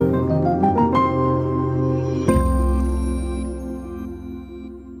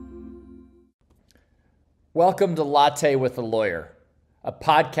Welcome to Latte with a Lawyer, a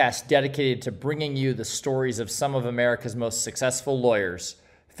podcast dedicated to bringing you the stories of some of America's most successful lawyers,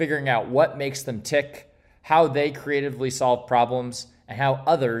 figuring out what makes them tick, how they creatively solve problems, and how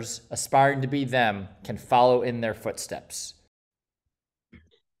others aspiring to be them can follow in their footsteps.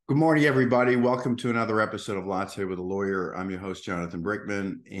 Good morning, everybody. Welcome to another episode of Latte with a Lawyer. I'm your host, Jonathan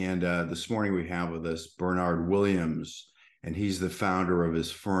Brickman, and this morning we have with us Bernard Williams, and he's the founder of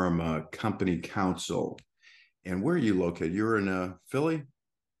his firm, Company Counsel. And where are you located? You're in Philly?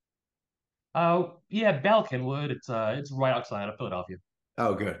 Yeah, Bell Kenwood. It's right outside of Philadelphia.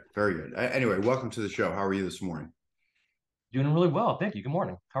 Oh, good. Very good. Anyway, welcome to the show. How are you this morning? Doing really well, thank you. Good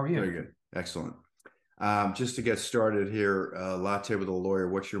morning. How are you? Very good. Excellent. Just to get started here, Latte with a Lawyer,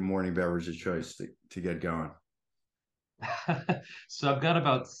 what's your morning beverage of choice to get going? So I've got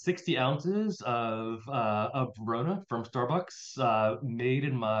about 60 ounces of Verona from Starbucks, made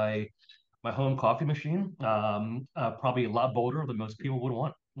in my home coffee machine. Probably a lot bolder than most people would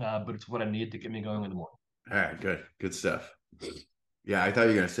want, but it's what I need to get me going in the morning. All right, good. Good stuff. Yeah, I thought you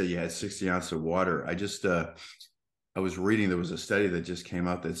were going to say you had 60 ounces of water. I was reading, there was a study that just came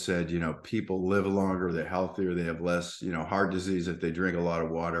out that said, people live longer, they're healthier, they have less, heart disease if they drink a lot of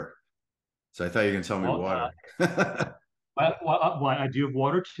water. So I thought you were going to tell me Well, water. I do have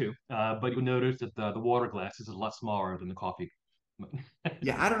water too, but you'll notice that the water glass is a lot smaller than the coffee.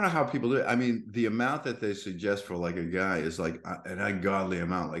 Yeah, I don't know how people do it. I mean, the amount that they suggest for like a guy is like an ungodly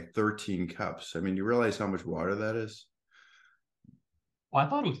amount, like 13 cups. I mean, you realize how much water that is? Well, I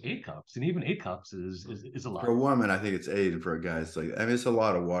thought it was 8 cups, and even 8 cups is a For lot. a woman, I think it's eight, and for a guy, it's like, I mean, it's a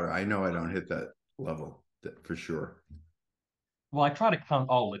lot of water. I know I don't hit that level for sure. Well, I try to count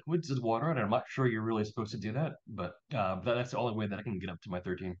all liquids as water, and I'm not sure you're really supposed to do that, but that's the only way that I can get up to my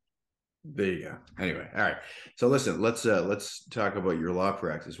 13. There you go. Anyway, all right. So listen, let's talk about your law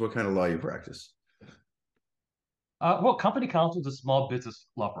practice. What kind of law you practice? Well, Company Counsel is a small business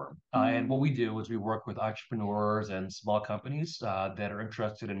law firm, and what we do is we work with entrepreneurs and small companies that are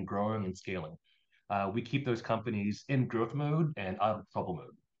interested in growing and scaling. We keep those companies in growth mode and out of trouble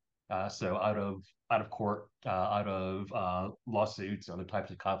mode. So out of court, out of lawsuits, other types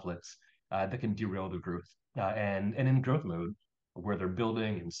of conflicts that can derail their growth, and in growth mode where they're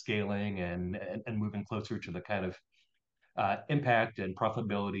building and scaling and moving closer to the kind of impact and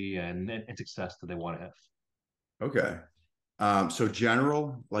profitability and success that they want to have. Okay. So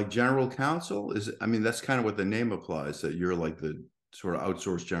like general counsel I mean, that's kind of what the name applies, that you're like the sort of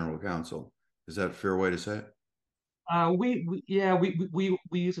outsourced general counsel. Is that a fair way to say it? We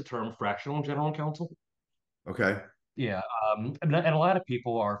use the term fractional general counsel. Okay. Yeah, and a lot of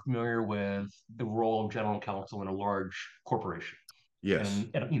people are familiar with the role of general counsel in a large corporation, Yes.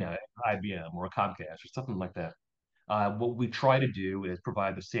 IBM or a Comcast or something like that. What we try to do is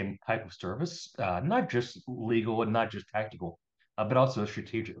provide the same type of service, not just legal and not just tactical, but also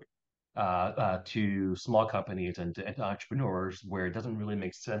strategic, to small companies and to entrepreneurs where it doesn't really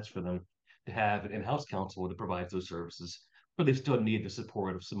make sense for them to have an in-house counsel that provides those services, but they still need the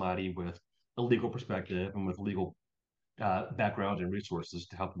support of somebody with a legal perspective and with legal background and resources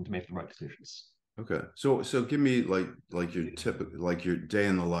to help them to make the right decisions. Okay. So give me like your typical like your day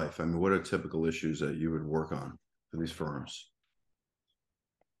in the life. I mean, what are typical issues that you would work on for these firms?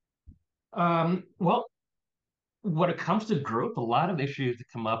 Well, when it comes to growth, a lot of issues that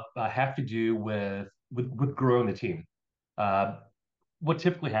come up have to do with growing the team. Uh, what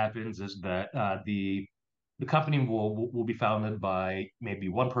typically happens is that the company will be founded by maybe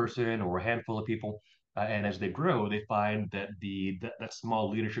one person or a handful of people, and as they grow, they find that that small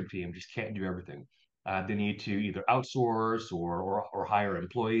leadership team just can't do everything. They need to either outsource or hire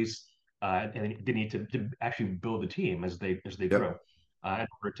employees, and they need to actually build a team as they grow, Yep. in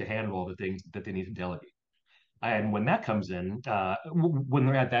order to handle all the things that they need to delegate. And when that comes in, when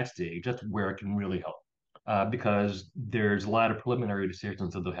they're at that stage, that's where it can really help, because there's a lot of preliminary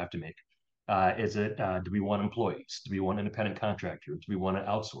decisions that they'll have to make. Do we want employees? Do we want independent contractors? Do we want to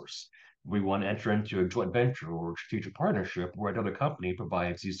outsource? Do we want to enter into a joint venture or strategic partnership where another company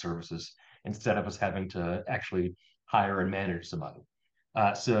provides these services instead of us having to actually hire and manage somebody?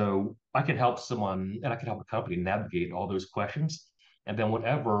 So I can help someone and I can help a company navigate all those questions. And then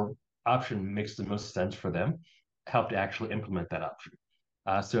whatever option makes the most sense for them, help to actually implement that option.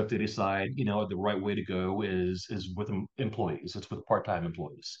 So if they decide, the right way to go is with employees, it's with part-time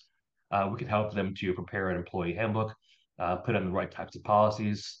employees. We can help them to prepare an employee handbook, put in the right types of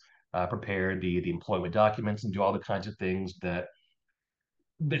policies, prepare the employment documents, and do all the kinds of things that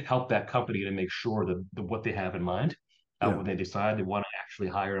help that company to make sure that what they have in mind Yeah. when they decide they want to actually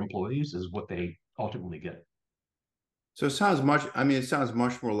hire employees is what they ultimately get. So it sounds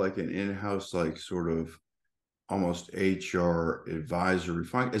much more like an in-house, like sort of almost HR advisory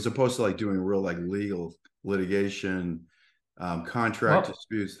as opposed to like doing real like legal litigation, contract Well,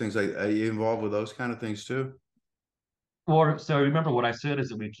 disputes, things like, are you involved with those kind of things too? or so remember what I said is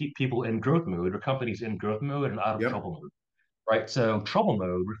that we keep people in growth mode or companies in growth mode and out of Yep. trouble mode, right? So trouble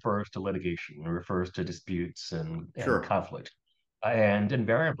mode refers to litigation, it refers to disputes and Sure. conflict. And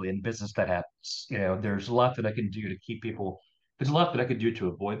invariably in business that happens. There's a lot that I can do to keep people, there's a lot that I can do to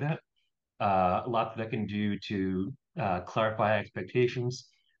avoid that, a lot that I can do to clarify expectations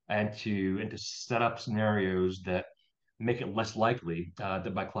and to set up scenarios that make it less likely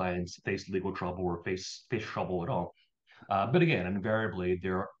that my clients face legal trouble or face trouble at all. But again, invariably,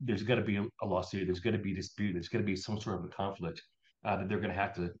 there's got to be a lawsuit, there's got to be a dispute, there's got to be some sort of a conflict that they're going to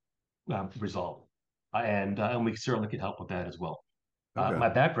have to resolve, and we certainly can help with that as well. Okay. My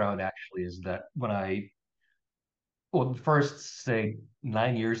background actually is that the first say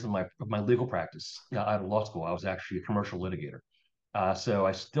 9 years of my legal practice out of law school, I was actually a commercial litigator. So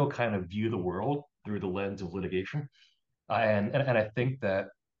I still kind of view the world through the lens of litigation, and I think that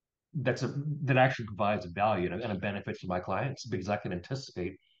actually provides a value and a benefit to my clients because I can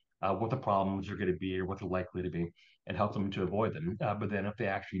anticipate what the problems are going to be or what they're likely to be and help them to avoid them. But then if they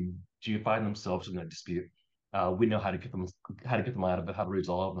actually do find themselves in a dispute, we know how to get them out of it, how to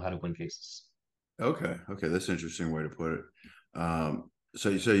resolve them, how to win cases. Okay. Okay. That's an interesting way to put it. So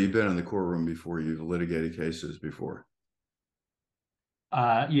you've been in the courtroom before, you've litigated cases before.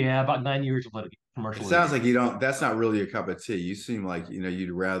 Yeah, about 9 years of It commercial sounds like litigation. you don't, that's not really your cup of tea. You seem like,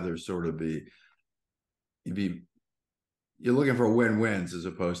 you'd rather sort of you'd be, you're looking for win-wins as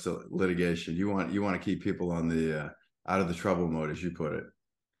opposed to litigation. You want to keep people on the, out of the trouble mode, as you put it.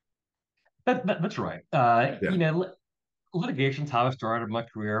 That's right. Yeah. Litigation's how I started my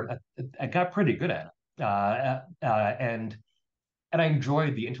career. I got pretty good at it, and I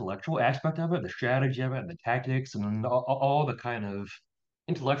enjoyed the intellectual aspect of it, the strategy of it, and the tactics, and all the kind of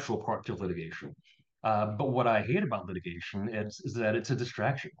intellectual parts of litigation. But what I hate about litigation is that it's a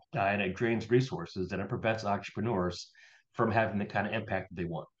distraction, and it drains resources, and it prevents entrepreneurs from having the kind of impact that they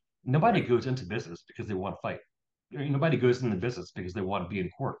want. Nobody Right. goes into business because they want to fight. Nobody goes into business because they want to be in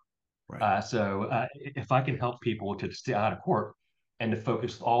court. Right. So if I can help people to stay out of court and to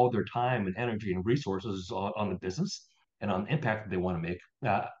focus all their time and energy and resources on the business and on the impact that they want to make,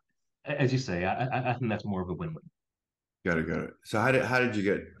 as you say, I think that's more of a win-win. Got it. So how did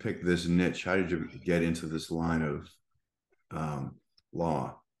you pick this niche? How did you get into this line of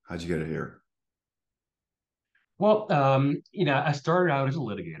law? How'd you get it here? Well, I started out as a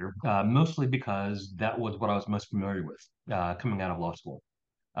litigator, mostly because that was what I was most familiar with coming out of law school.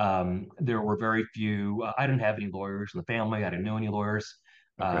 There were very few, I didn't have any lawyers in the family, I didn't know any lawyers,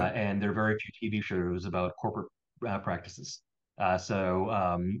 Okay. and there are very few TV shows about corporate practices.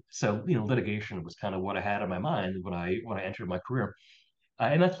 So litigation was kind of what I had in my mind when I entered my career,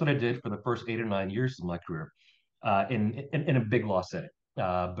 and that's what I did for the first 8 or 9 years of my career, in a big law setting,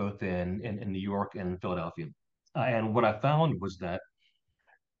 both in New York and Philadelphia. And what I found was that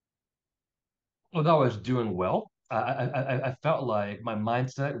although I was doing well, I felt like my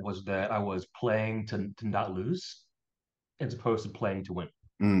mindset was that I was playing to not lose as opposed to playing to win.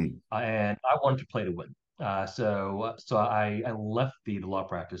 Mm. And I wanted to play to win. So I left the law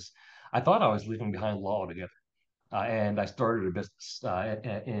practice. I thought I was leaving behind law altogether. And I started a business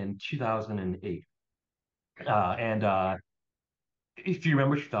in 2008. And if you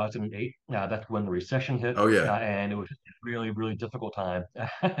remember 2008, that's when the recession hit. Oh yeah. And it was just a really, really difficult time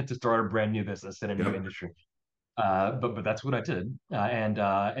to start a brand new business in a new Yep. industry. But that's what I did,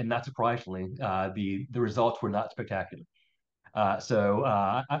 and not surprisingly, the results were not spectacular. So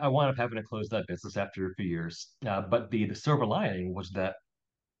I wound up having to close that business after a few years. But the silver lining was that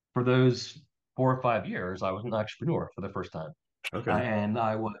for those 4 or 5 years, I was an entrepreneur for the first time, Okay. and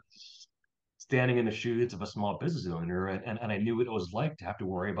I was standing in the shoes of a small business owner, and I knew what it was like to have to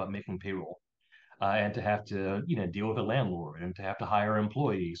worry about making payroll. And to have to deal with a landlord and to have to hire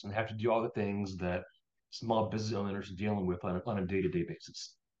employees and have to do all the things that small business owners are dealing with on a day-to-day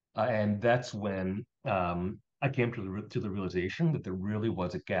basis. And that's when I came to the realization that there really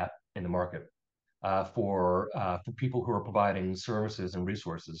was a gap in the market for people who are providing services and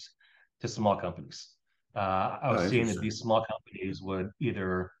resources to small companies. I Oh, was seeing that interesting. these small companies would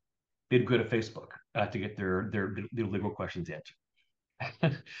either they'd go to Facebook to get their legal questions answered,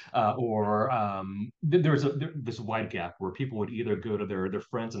 there's a wide gap where people would either go to their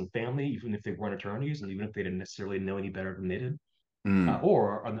friends and family, even if they weren't attorneys, and even if they didn't necessarily know any better than they did, Mm.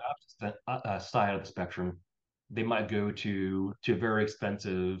 or on the opposite side of the spectrum, they might go to a very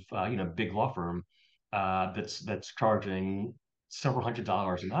expensive, big law firm that's charging several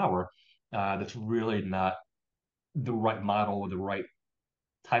 $100s an hour. That's really not the right model, the right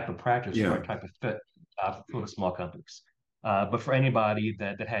type of practice, the Yeah. right type of fit for the small companies. But for anybody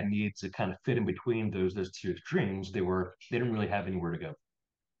that had needs to kind of fit in between those two extremes, they didn't really have anywhere to go.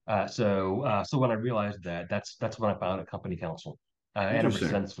 So when I realized that, that's when I found a company counsel, and ever Interesting.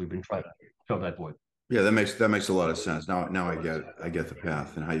 since we've been trying to fill that void. Yeah, that makes a lot of sense. Now I get the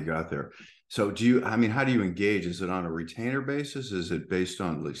path and how you got there. So do you, I mean, how do you engage? Is it on a retainer basis? Is it based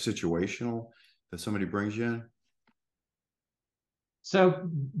on like situational that somebody brings you in? So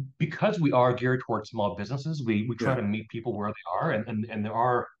because we are geared towards small businesses, we try Yeah. to meet people where they are, and there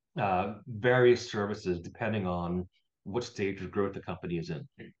are various services depending on what stage of growth the company is in.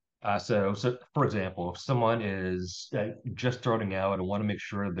 So for example, if someone is just starting out and want to make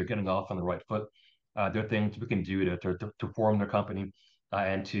sure they're getting off on the right foot, there are things we can do to form their company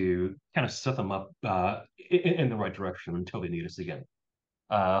and to kind of set them up in the right direction until they need us again.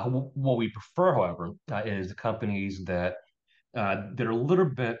 What we prefer, however, is the companies that are a little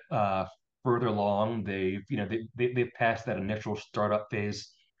bit further along. They've passed that initial startup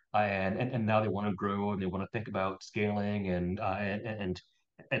phase, and now they want to grow and they want to think about scaling and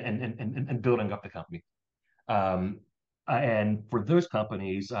building up the company. Um, and for those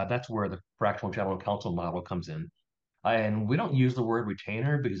companies, that's where the fractional general counsel model comes in. And we don't use the word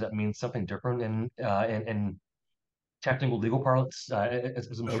retainer because that means something different in technical legal parlance,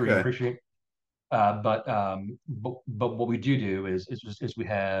 as I'm sure you Okay. appreciate. But what we do is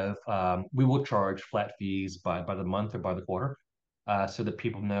we will charge flat fees by the month or by the quarter, so that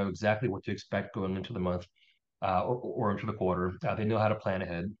people know exactly what to expect going into the month or into the quarter. They know how to plan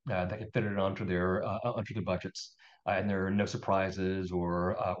ahead. They can fit it onto their budgets, and there are no surprises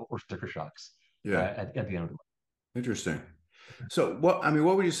or sticker shocks Yeah. at the end of the month. Interesting. So what, I mean,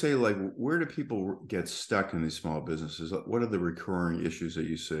 what would you say, like, where do people get stuck in these small businesses? Like, what are the recurring issues that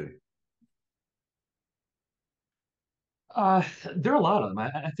you see? Uh, there are a lot of them.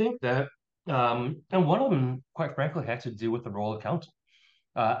 I think that, and one of them, quite frankly, has to do with the role of counsel.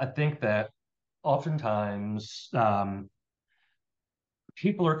 I think that oftentimes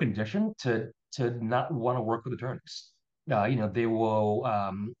people are conditioned to not want to work with attorneys.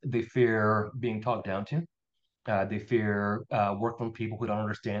 They fear being talked down to. They fear working with people who don't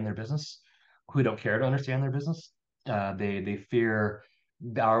understand their business, who don't care to understand their business. They fear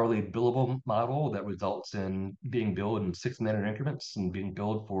the hourly billable model that results in being billed in 6 minute increments and being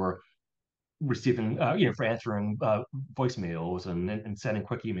billed for receiving, for answering voicemails and sending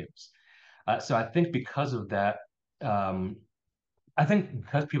quick emails. So I think because of that, um, I think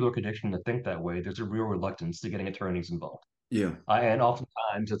because people are conditioned to think that way, there's a real reluctance to getting attorneys involved. Yeah. And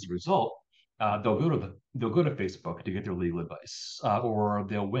oftentimes, as a result, they'll go to Facebook to get their legal advice, or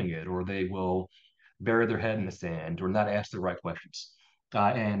they'll wing it, or they will bury their head in the sand, or not ask the right questions.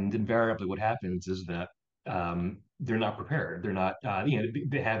 And invariably, what happens is that they're not prepared. They're not,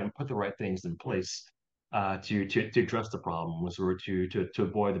 they haven't put the right things in place to address the problems or to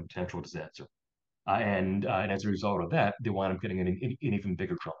avoid the potential disaster. And as a result of that, they wind up getting in even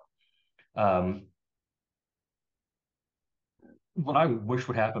bigger trouble. Um, what I wish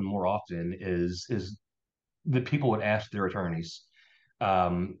would happen more often is that people would ask their attorneys,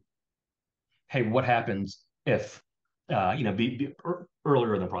 um, "Hey, what happens if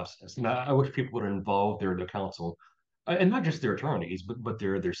earlier in the process?" And I wish people would involve their counsel, and not just their attorneys, but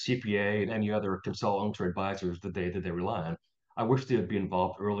their CPA and any other consultants or advisors that they rely on. I wish they would be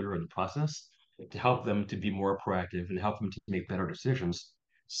involved earlier in the process to help them to be more proactive and help them to make better decisions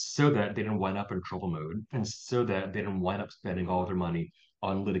so that they didn't wind up in trouble mode and so that they didn't wind up spending all their money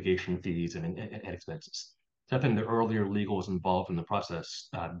on litigation fees and expenses. So I think the earlier legal is involved in the process,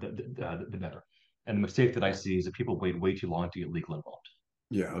 the better. And the mistake that I see is that people wait way too long to get legal involved.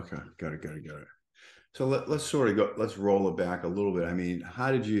 Yeah. Okay. Got it. So let's sort of go, let's roll it back a little bit. I mean,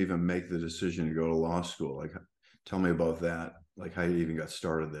 how did you even make the decision to go to law school? Like, tell me about that, like how you even got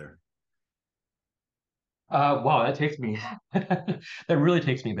started there. Wow, that takes me that really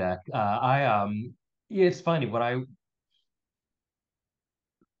takes me back. Yeah, it's funny when I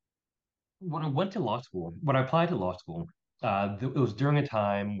went to law school, when I applied to law school, it was during a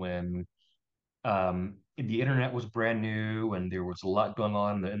time when the internet was brand new and there was a lot going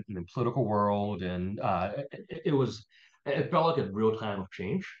on in the political world, and it felt like a real time of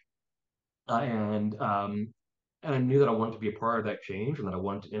change. And I knew that I wanted to be a part of that change and that I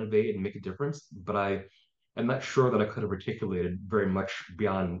wanted to innovate and make a difference, but I am not sure that I could have articulated very much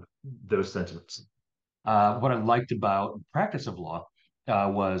beyond those sentiments. What I liked about the practice of law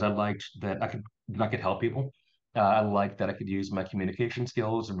was I liked that I could help people. I liked that I could use my communication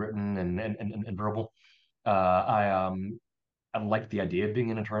skills, written and verbal. Uh, I um, I liked the idea of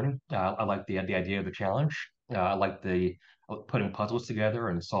being an attorney. I liked the idea of the challenge. I like the putting puzzles together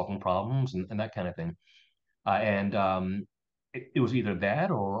and solving problems and that kind of thing. And it was either that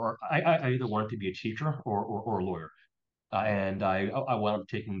or I either wanted to be a teacher or a lawyer. And I wound up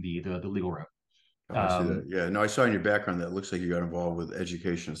taking the legal route. Oh, I see that. Um, Yeah. No, I saw in your background that it looks like you got involved with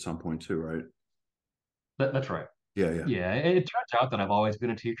education at some point too, right? that's right. Yeah, yeah. Yeah, it turns out that I've always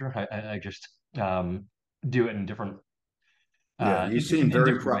been a teacher. I just um, do it in different Yeah. You seem in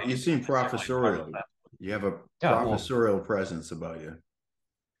very different ways. you seem Certainly part of professorial. that. You have a Yeah, well, professorial presence about you.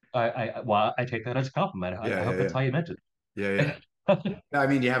 well, I take that as a compliment. Yeah, I yeah, hope that's yeah. how you meant Yeah, yeah. it. I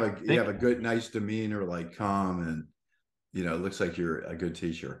mean, you Thank have a good, nice demeanor, like calm, and it looks like you're a good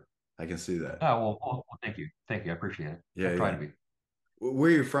teacher. I can see that. thank you. I appreciate it. I Yeah, try yeah. to be.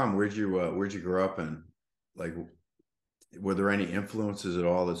 Where are you from? Where'd you grow up in? Like, were there any influences at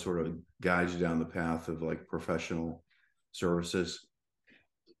all that sort of guide you down the path of like professional services?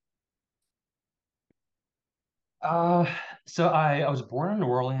 Uh, so I was born in New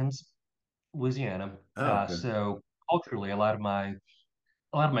Orleans, Louisiana. Oh, okay. So culturally, a lot of my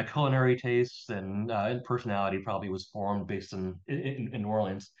culinary tastes and personality probably was formed based in New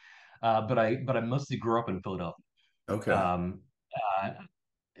Orleans. But I mostly grew up in Philadelphia. Okay. Um, uh,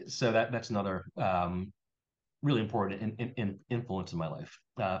 so that's another really important influence in my life.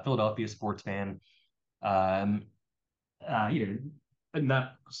 Philadelphia sports fan. Um, you know,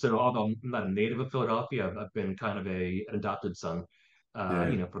 not so. Although I'm not a native of Philadelphia, I've been kind of an adopted son.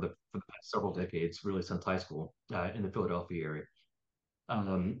 Yeah. For the past several decades, really since high school, in the Philadelphia area.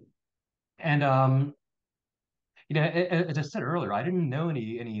 Um, and as I said earlier, I didn't know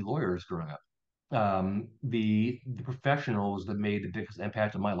any lawyers growing up. The professionals that made the biggest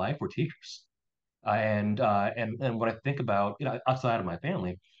impact on my life were teachers. And when I think about, outside of my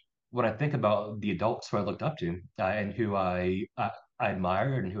family, when I think about the adults who I looked up to and who I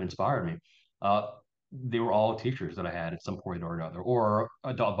admired and who inspired me, uh, they were all teachers that I had at some point or another, or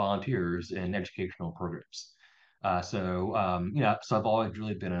adult volunteers in educational programs. So I've always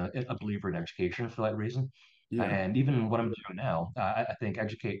really been a believer in education for that reason. Yeah. And even what I'm doing now, I think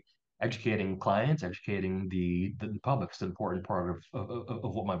educating clients, educating the public is an important part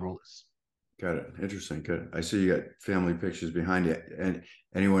of what my role is. Got it. Interesting. Good. I see you got family pictures behind you. And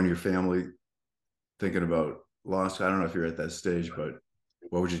anyone in your family thinking about law school? I don't know if you're at that stage, but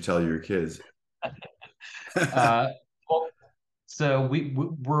what would you tell your kids? Uh, well, So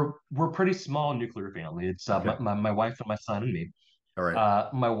we're a pretty small nuclear family. It's Okay. my wife and my son and me. All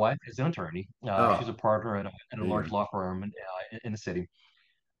right. My wife is an attorney. She's a Oh, partner at a there you large go. law firm in the city.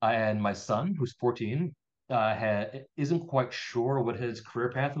 And my son, who's 14, isn't quite sure what his career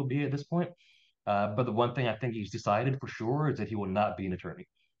path will be at this point. But the one thing I think he's decided for sure is that he will not be an attorney.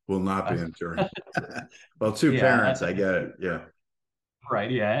 Will not be Uh, an attorney. Well, two yeah, parents. I get it. Yeah. right.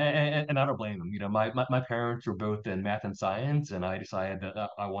 Yeah, and I don't blame them. My parents were both in math and science, and I decided that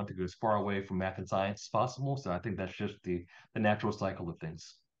I want to go as far away from math and science as possible. So I think that's just the natural cycle of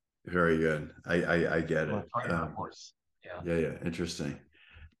things. Very good. I get I'm a it. partner, of course. Yeah. Yeah, yeah. Interesting.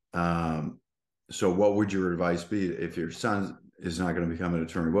 Um, so what would your advice be if your son is not going to become an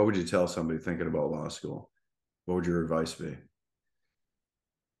attorney? What would you tell somebody thinking about law school? What would your advice be?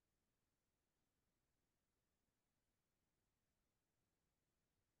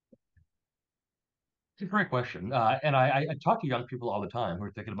 It's a great question. And I talk to young people all the time who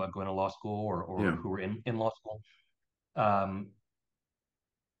are thinking about going to law school or Yeah. who are in law school. Um,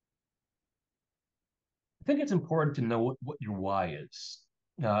 I think it's important to know what your why is,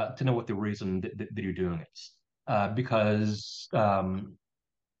 to know what the reason that you're doing is. Because I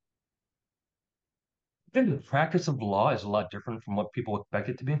think the practice of law is a lot different from what people expect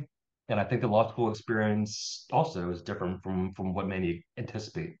it to be. And I think the law school experience also is different from what many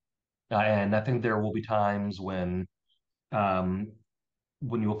anticipate. And I think there will be times um,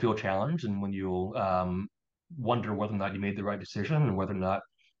 when you'll feel challenged and when you'll wonder whether or not you made the right decision and whether or not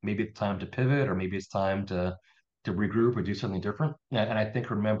maybe it's time to pivot or maybe it's time to regroup or do something different. And I think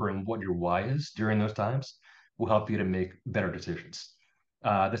remembering what your why is during those times will help you to make better decisions.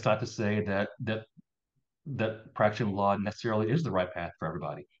 That's not to say that practicing law necessarily is the right path for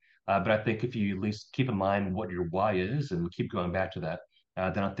everybody. But I think if you at least keep in mind what your why is and keep going back to that,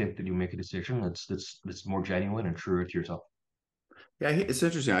 then I think that you make a decision that's more genuine and truer to yourself. Yeah, it's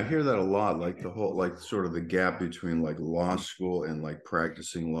interesting. I hear that a lot, like the whole, like sort of the gap between like law school and like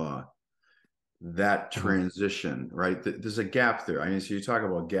practicing law. That Mhm. transition, right? There's a gap there. I mean, so you talk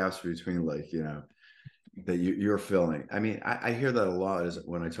about gaps between like, that you're filling. I mean, I hear that a lot is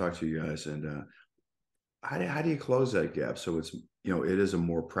when I talk to you guys, and how do you close that gap so it's it is a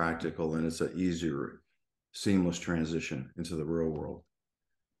more practical and it's an easier, seamless transition into the real world.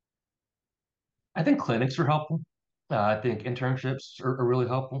 I think clinics are helpful. I think internships are really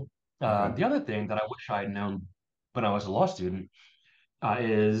helpful. Okay. The other thing that I wish I had known when I was a law student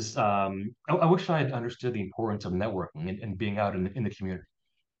is I wish I had understood the importance of networking and being out in the community.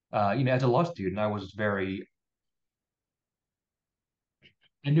 As a law student, I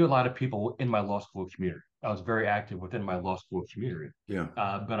knew a lot of people in my law school community. I was very active within my law school community, Yeah.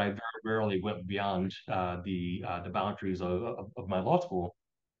 but I very rarely went beyond the boundaries of my law school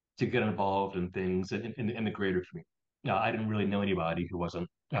to get involved in things in the greater community. I didn't really know anybody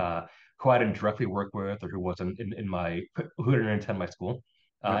uh, who I didn't directly work with or who wasn't in my who didn't attend my school.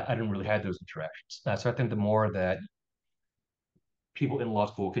 Yeah. I didn't really have those interactions. So I think the more that people in law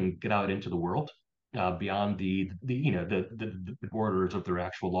school can get out into the world beyond the borders of their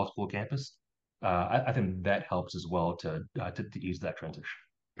actual law school campus, I think that helps as well to ease that transition.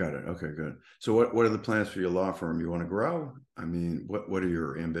 Got it. Okay, good. So what are the plans for your law firm? You want to grow? I mean, what are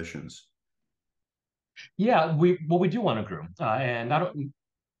your ambitions? Yeah, we do want to grow, and I don't.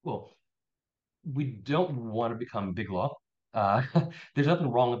 Well, we don't want to become big law. Uh, there's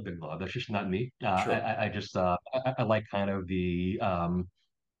nothing wrong with big law. That's just not me. Sure. I just I like kind of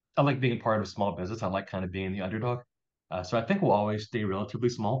I like being part of a small business. I like kind of being the underdog. So I think we'll always stay relatively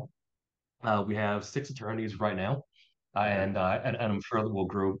small. We have 6 attorneys right now, Okay. and I'm sure that we'll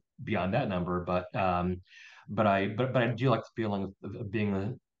grow beyond that number. But I do like the feeling of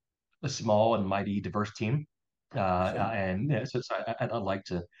being a small and mighty diverse team. Excellent. And yeah, so I'd like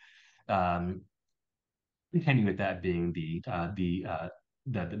to um, continue with that being the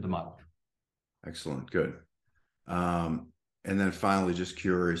model. Excellent. Good. Um, and then finally, just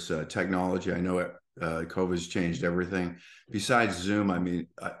curious, technology. I know COVID's changed everything. Besides Zoom, I mean,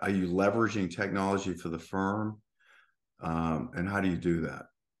 are you leveraging technology for the firm? And how do you do that?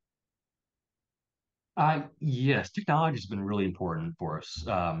 Yes, technology has been really important for us.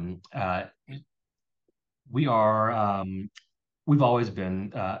 We are we've always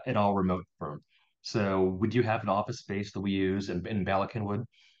been an all remote firm. So we do have an office space that we use in Bala Cynwyd.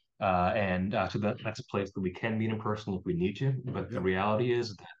 And so that's a place that we can meet in person if we need to. But the Yep. reality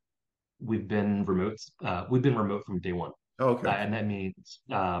is that we've been remote from day one. Oh, okay. And that means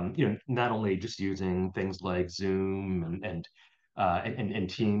not only just using things like Zoom and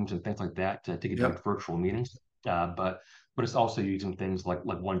Teams and things like that to conduct Yep. virtual meetings, but it's also using things like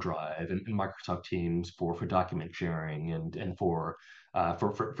OneDrive and Microsoft Teams for document sharing and for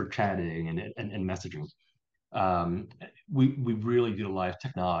chatting and messaging. Um, we really utilize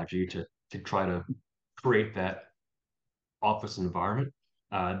technology to try to create that office environment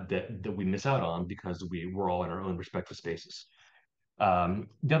that we miss out on because we're all in our own respective spaces. The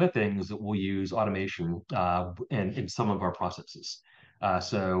other thing is that we'll use automation in some of our processes.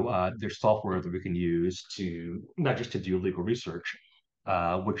 So there's software that we can use to not just to do legal research,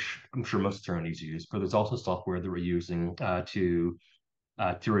 which I'm sure most attorneys use, but there's also software that we're using to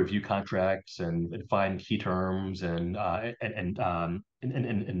review contracts and find key terms and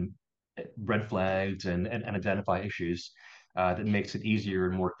red flags and identify issues that makes it easier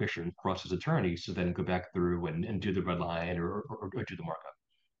and more efficient for us as attorneys to then go back through and do the red line or do the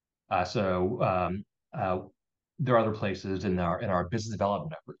markup. So there are other places in our business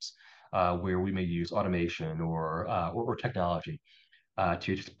development efforts where we may use automation or technology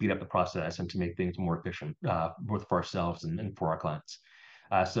to speed up the process and to make things more efficient, both for ourselves and for our clients.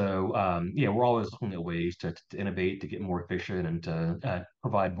 Yeah, we're always looking at ways to innovate, to get more efficient, and to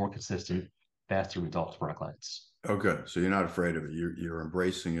provide more consistent, faster results for our clients. Oh, good. So you're not afraid of it. You're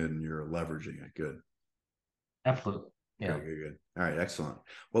embracing it and you're leveraging it. Good. Absolutely. Yeah. Good, good, good. All right, excellent.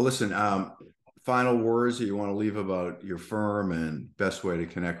 Well, listen, final words that you want to leave about your firm and best way to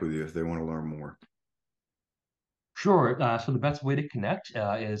connect with you if they want to learn more. Sure. So the best way to connect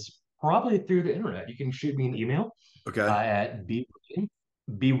is probably through the internet. You can shoot me an email Okay. at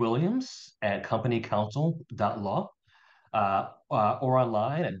bwilliams@companycounsel.law or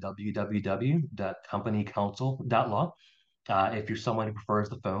online at www.companycounsel.law. If you're someone who prefers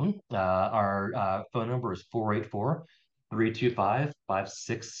the phone, our phone number is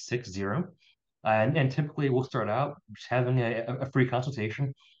 484-325-5660. And typically we'll start out just having a free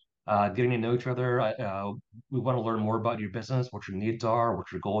consultation, getting to know each other. We want to learn more about your business, what your needs are,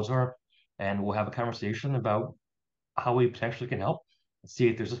 what your goals are, and we'll have a conversation about how we potentially can help, see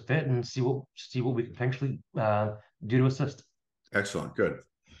if there's a fit, and see what we can potentially do to assist. Excellent. Good.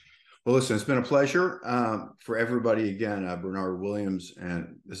 Well, listen, it's been a pleasure for everybody. Again, Bernard Williams,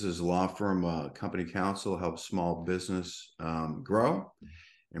 and this is a law firm, Company Counsel, helps small business grow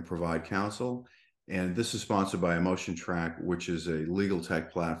and provide counsel. And this is sponsored by Emotion Track, which is a legal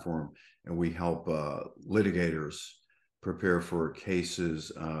tech platform, and we help litigators prepare for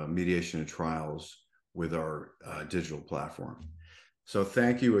cases, mediation and trials with our digital platform. So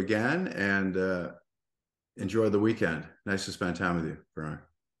thank you again, and enjoy the weekend. Nice to spend time with you, Bernard.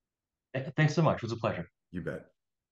 Thanks so much. It was a pleasure. You bet.